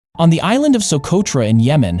On the island of Socotra in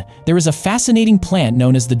Yemen, there is a fascinating plant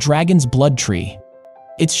known as the dragon's blood tree.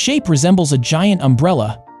 Its shape resembles a giant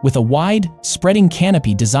umbrella, with a wide, spreading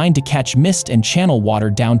canopy designed to catch mist and channel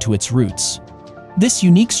water down to its roots. This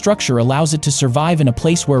unique structure allows it to survive in a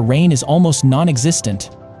place where rain is almost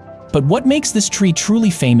non-existent. But what makes this tree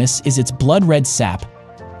truly famous is its blood-red sap.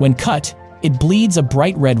 When cut, it bleeds a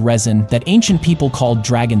bright red resin that ancient people called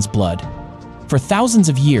dragon's blood. For thousands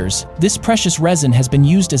of years, this precious resin has been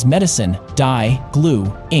used as medicine, dye, glue,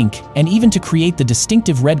 ink, and even to create the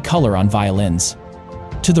distinctive red color on violins.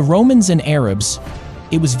 To the Romans and Arabs,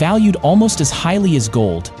 it was valued almost as highly as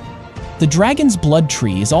gold. The dragon's blood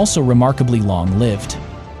tree is also remarkably long-lived.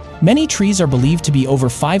 Many trees are believed to be over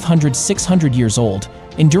 500–600 years old,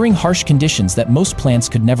 enduring harsh conditions that most plants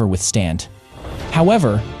could never withstand.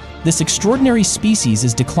 However, this extraordinary species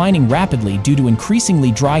is declining rapidly due to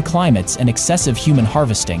increasingly dry climates and excessive human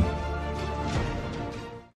harvesting.